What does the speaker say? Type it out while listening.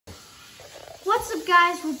What's up,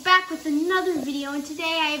 guys? We're back with another video, and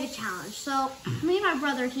today I have a challenge. So me and my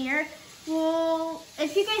brother here, well,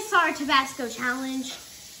 if you guys saw our Tabasco challenge,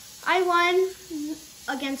 I won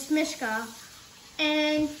against Mishka,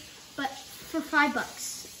 but for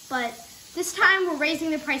 $5. But this time we're raising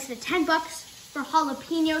the price to $10 for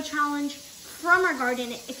jalapeno challenge from our garden.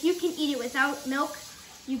 If you can eat it without milk,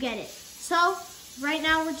 you get it. So right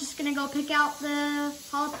now we're just gonna go pick out the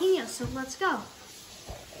jalapenos. So let's go.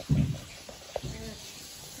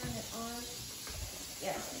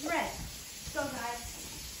 Yeah, red. Let's go, guys.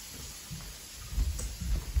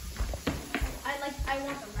 I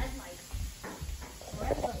want the red light.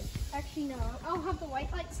 Red light. Actually, no. I'll have the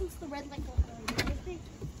white light since the red light won't do anything.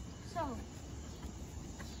 So,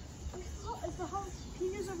 is the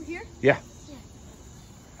jalapenos over here? Yeah.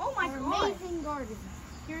 Oh my God. Amazing garden.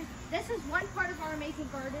 This is one part of our amazing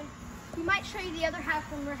garden. We might show you the other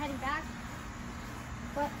half when we're heading back.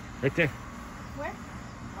 But Right there. where?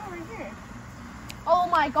 Oh, right here. Oh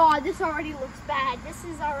my God, this already looks bad. This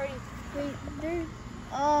is already. Wait, there's.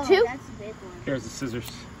 Oh, two? That's a big one. Here's the scissors.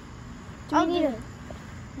 Do we need it?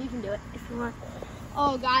 You can do it if you want.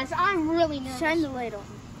 Oh, guys, I'm really nervous. Shine the light on.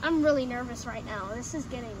 I'm really nervous right now. This is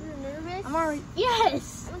getting. You're nervous? I'm already.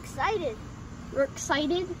 Yes. I'm excited. You're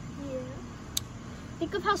excited? Yeah.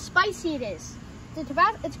 Think of how spicy it is. The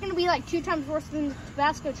Tabasco. It's gonna be like 2 times worse than the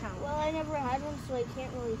Tabasco challenge. Well, I never had one, so I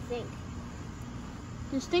can't really think.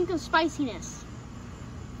 Just think of spiciness.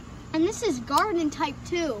 And this is garden type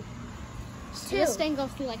too. So this thing goes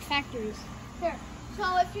through like factories. Here.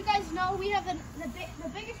 So if you guys know, we have the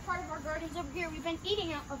biggest part of our gardens over here. We've been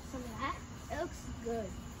eating out of some of that. It looks good.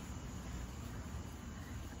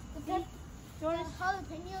 Okay. Do you want to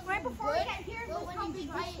jalapenos? Right before we get here, But look when how you big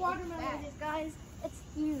try this it, watermelon it's is, guys. It's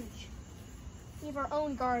huge. We have our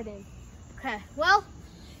own garden. Okay. Well,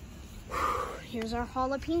 here's our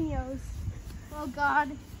jalapenos. Oh God.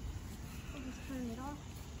 I'll just turn it off.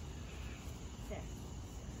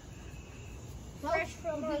 Fresh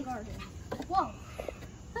from our garden. Whoa.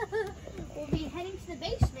 We'll be heading to the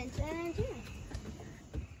basement and yeah.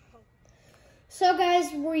 So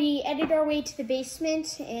guys, we edited our way to the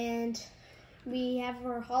basement and we have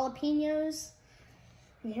our jalapenos.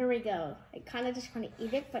 And here we go. I kind of just want to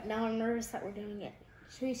eat it, but now I'm nervous that we're doing it.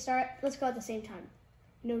 Should we start? Let's go at the same time.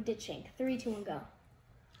 No ditching. 3, 2, 1, go.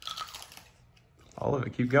 All of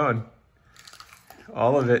it. Keep going.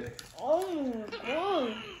 All of it. Oh my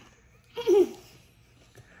God.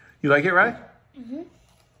 You like it, right? Mm-hmm.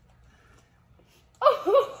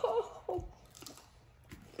 Oh.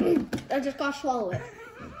 I just gotta swallow it.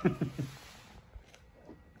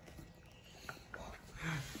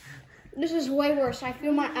 This is way worse. I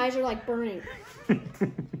feel my eyes are like burning.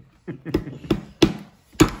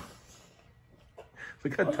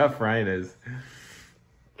 Look how tough Ryan is.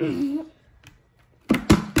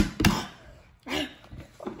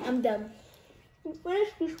 I'm done. You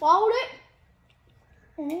finished? You swallowed it?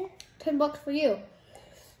 $10 for you.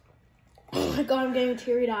 Oh my God, I'm getting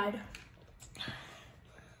teary-eyed.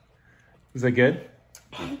 Is that good?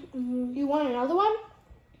 You want another one?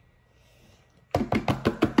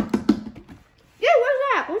 Yeah, what's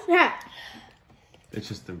that? What's that? It's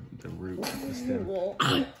just the root, the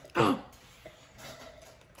stem.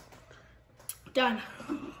 Done.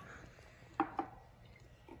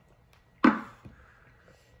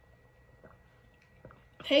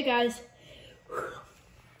 Hey guys.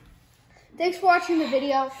 Thanks for watching the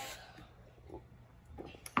video.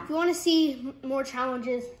 If you want to see more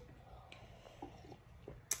challenges,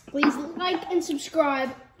 please like and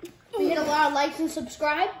subscribe. We hit a lot of likes and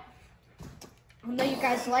subscribe. I know you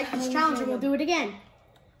guys like this challenge and we'll do it again.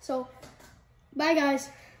 So, bye guys.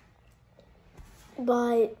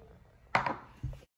 Bye.